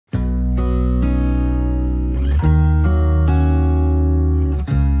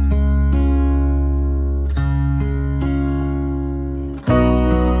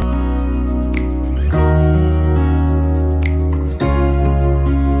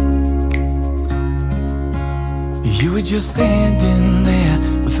were just standing there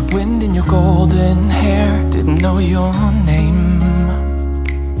with the wind in your golden hair. Didn't know your name,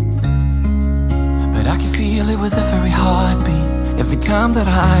 but I could feel it with every heartbeat, every time that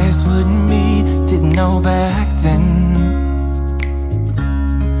our eyes would meet. Didn't know back then.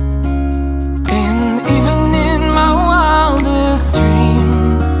 And even in my wildest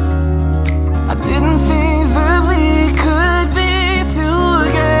dreams, I didn't think that we could be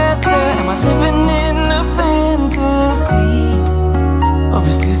together. Am I living in a fantasy, or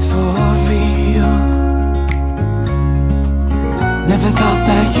is this for real? Never thought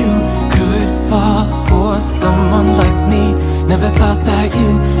that you could fall for someone like me. Never thought that you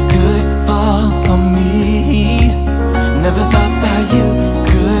could fall for me. Never thought that you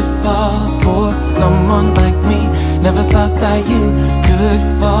could fall for someone like me. Never thought that you could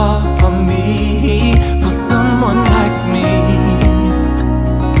fall for me. For someone like me.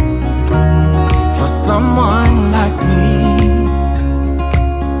 For someone like me.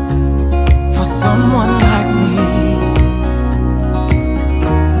 For someone like me.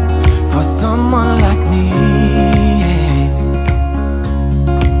 For someone like me.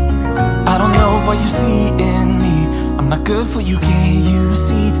 I don't know what you see in me. I'm not good for you, can't you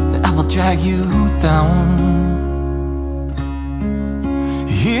see that I will drag you down?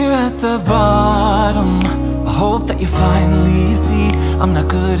 Here at the bottom, I hope that you finally see I'm not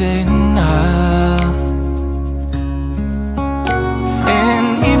good enough.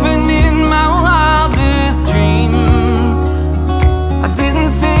 And even in my wildest dreams, I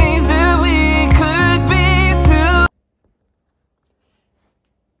didn't think that we could be two.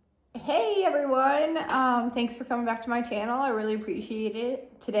 Hey everyone, thanks for coming back to my channel. I really appreciate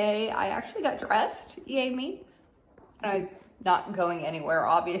it. Today I actually got dressed, yay me. I'm not going anywhere,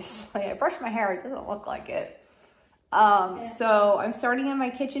 obviously. I brushed my hair, it doesn't look like it. So I'm starting in my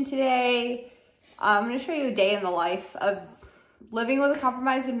kitchen today. I'm gonna show you a day in the life of living with a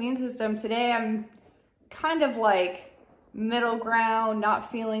compromised immune system. Today I'm kind of like middle ground, not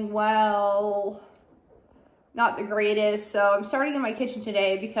feeling well, not the greatest. So I'm starting in my kitchen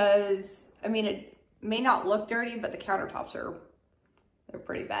today because, I mean, it may not look dirty, but the countertops they're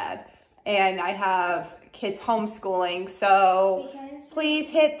pretty bad. And I have kids homeschooling, so please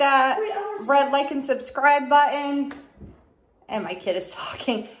hit that red like and subscribe button. And my kid is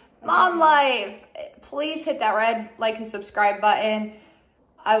talking. Mom life. Please hit that red like and subscribe button.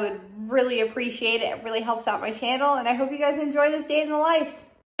 I would really appreciate it. It really helps out my channel, and I hope you guys enjoy this day in the life.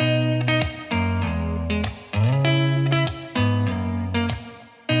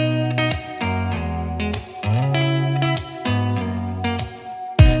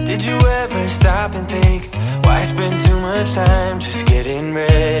 Did you ever stop and think, why spend too much time just getting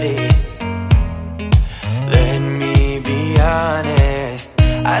ready? Let me be honest,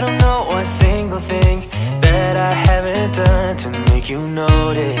 I don't know a single thing that I haven't done to make you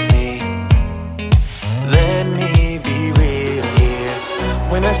notice me. Let me be real here.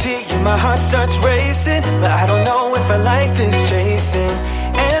 When I see you, my heart starts racing, but I don't know if I like this chasing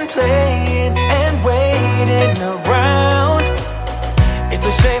and playing and waiting around. It's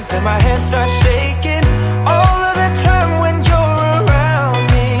a shame that my hands start shaking all of the time when you're around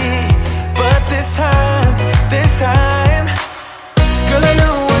me. But this time, girl, I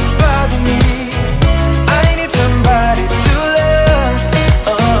know what's bothering me. I need somebody to love.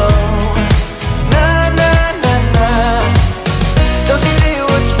 Oh, nah, nah, nah, nah. Don't you see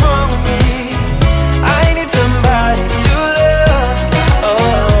what's wrong with me? I need somebody to love. Oh,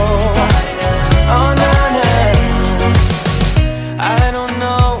 oh, nah, nah. I don't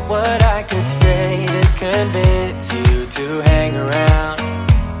know what I could say to convince you to hang around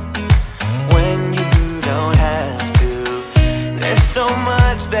when you don't have to. There's so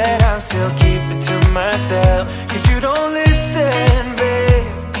much that I'm still keeping to myself, 'cause you don't listen, babe.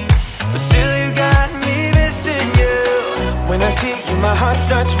 But still you got me missing you. When I see you, my heart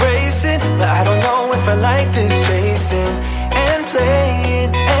starts racing, but I don't know if I like this chasing and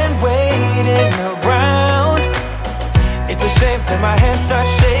playing and waiting around. It's a shame that my hands start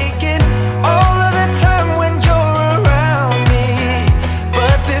shaking all of the time when you're around me.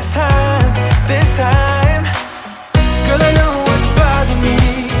 But this time, girl, I know what's bothering me.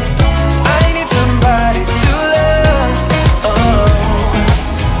 I need somebody to love. Oh,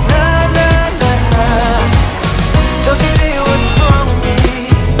 nah, nah, nah, nah. Don't you see what's wrong with me?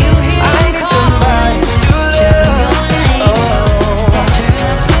 I need somebody to love. Oh,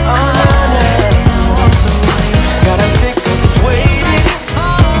 oh, nah, nah. God, I'm sick of this waiting.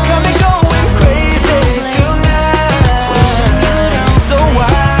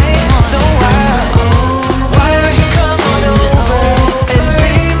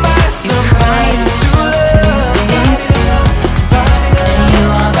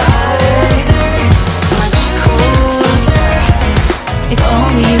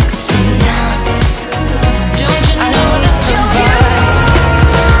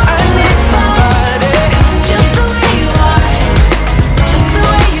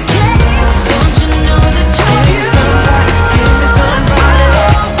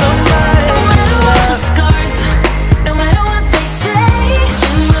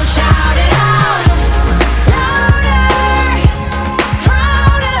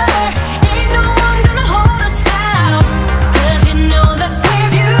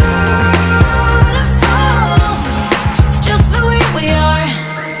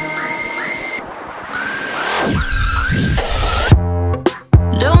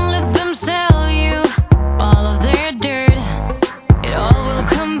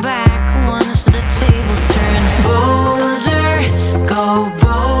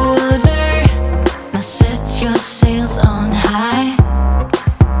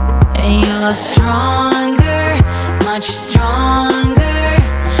 feel stronger, much stronger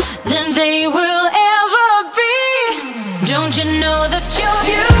than they will ever be. Don't you know that you're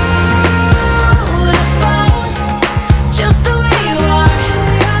beautiful, just the way you are,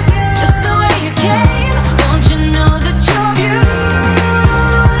 just the way you came. Don't you know that you're beautiful,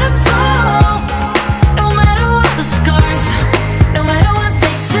 no matter what the scars, no matter what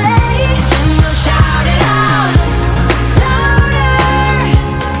they say. And we'll shout it out louder,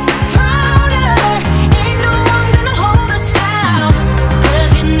 prouder. Ain't no one gonna hold us down,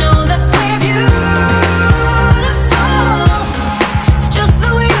 'cause you know that we're beautiful, just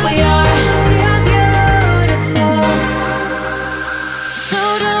the way we are. We're beautiful. So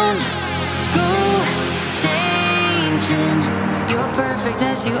don't go changing. You're perfect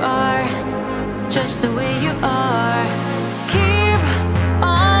as you are, just the way you are. Keep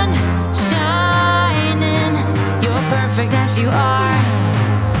on shining. You're perfect as you are,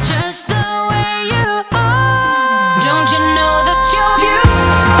 just the way you are. Don't you know that you're beautiful,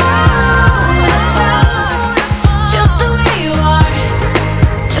 just the way you are,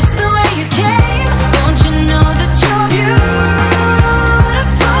 just the way you came. Don't you know that you're beautiful,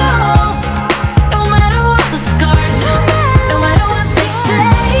 no matter what the scars, no matter what they say.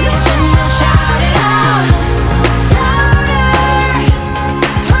 And we'll shout it out louder,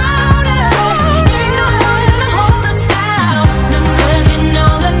 prouder. Ain't no one gonna hold us down, 'cause you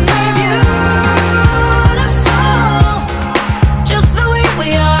know that we're beautiful, just the way we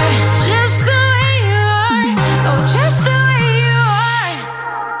are, just the way you are, oh, just the way you are.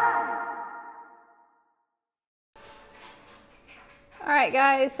 All right,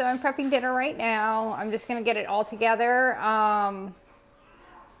 guys, so I'm prepping dinner right now. I'm just gonna get it all together,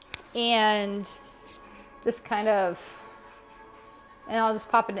 and just kind of, and I'll just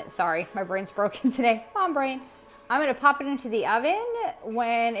pop it in. Sorry, my brain's broken today. Mom brain. I'm gonna pop it into the oven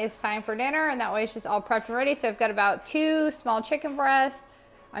when it's time for dinner, and that way it's just all prepped and ready. So I've got about 2 small chicken breasts.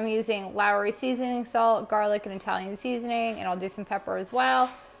 I'm using Lowry seasoning salt, garlic, and Italian seasoning, and I'll do some pepper as well.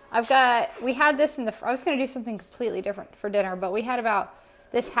 We had this in the, I was gonna do something completely different for dinner, but we had about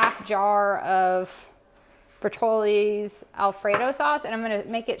this half jar of Bertolli's Alfredo sauce, and I'm gonna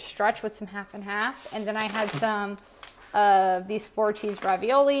make it stretch with some half and half. And then I had some of these 4 cheese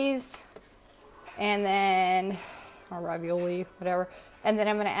raviolis, and then, or ravioli, whatever. And then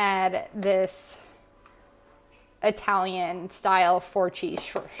I'm gonna add this Italian style 4 cheese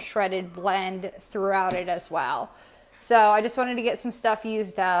shredded blend throughout it as well. So I just wanted to get some stuff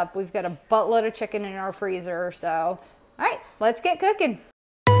used up. We've got a buttload of chicken in our freezer. So, all right, let's get cooking.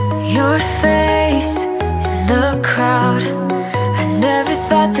 Your face in the crowd, I never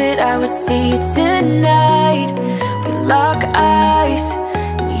thought that I would see you tonight. We lock eyes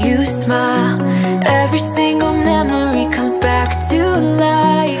and you smile, every single memory comes back to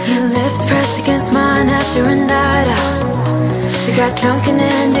life. Your lips pressed against mine after a night out. We got drunk and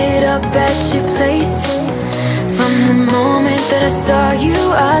ended up at your place. From the moment that I saw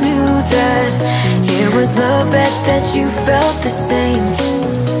you, I knew that it was love, bet that you felt the same.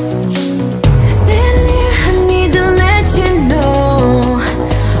 Standing here, I need to let you know,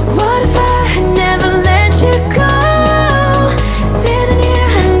 what if I had never let you go? Standing here,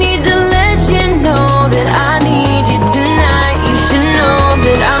 I need to let you know that I need you tonight. You should know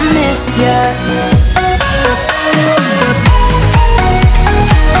that I miss you.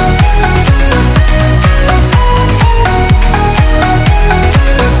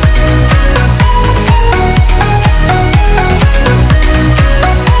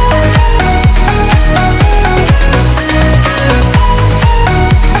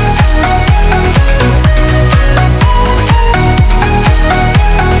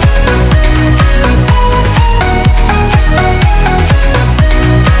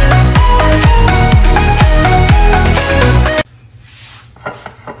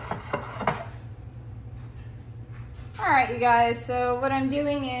 Guys, so what I'm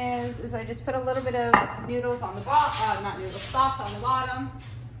doing is I just put a little bit of noodles on the bottom, not noodles, sauce on the bottom.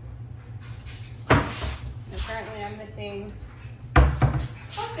 And apparently I'm missing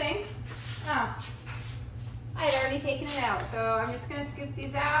something. Oh, I had already taken it out. So I'm just gonna scoop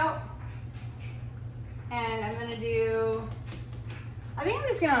these out, and I'm gonna do, I think I'm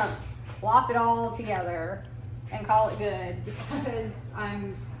just gonna plop it all together and call it good, because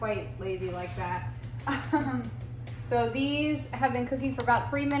I'm quite lazy like that. So these have been cooking for about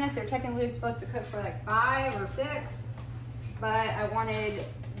 3 minutes. They're technically supposed to cook for like 5 or 6, but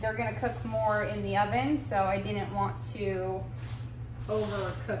they're gonna cook more in the oven, so I didn't want to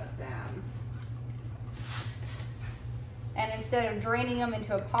overcook them. And instead of draining them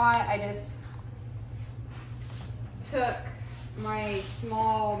into a pot, I just took my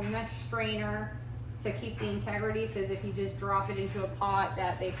small mesh strainer to keep the integrity, because if you just drop it into a pot,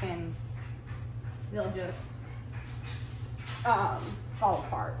 they'll just fall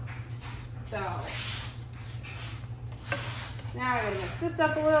apart. So now I'm gonna mix this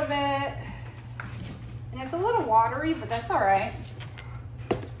up a little bit. And it's a little watery, but that's all right.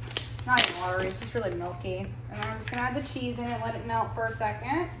 Not even watery, it's just really milky. And then I'm just gonna add the cheese in and let it melt for a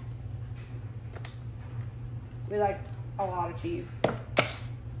second. We like a lot of cheese.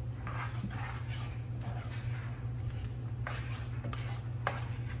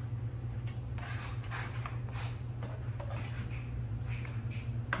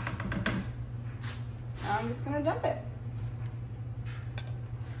 Now I'm just gonna dump it.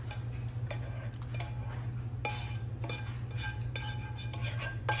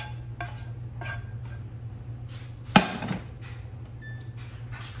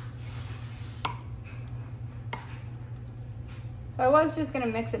 So I was just gonna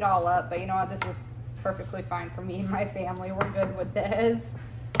mix it all up, but you know what? This is perfectly fine for me and my family. We're good with this.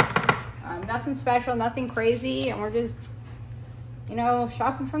 Nothing special, nothing crazy, and we're just, you know,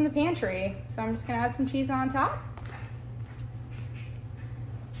 shopping from the pantry. So I'm just gonna add some cheese on top.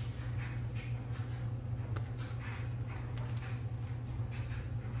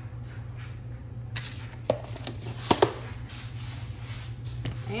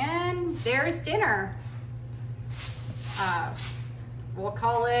 And there's dinner. We'll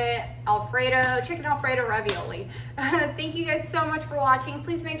call it chicken Alfredo ravioli. Thank you guys so much for watching.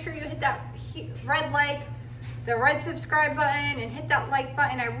 Please make sure you hit that the red subscribe button, and hit that like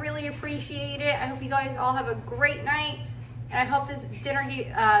button. I really appreciate it. I hope you guys all have a great night, and I hope this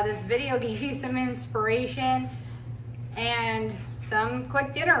video gave you some inspiration and some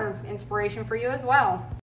quick dinner inspiration for you as well.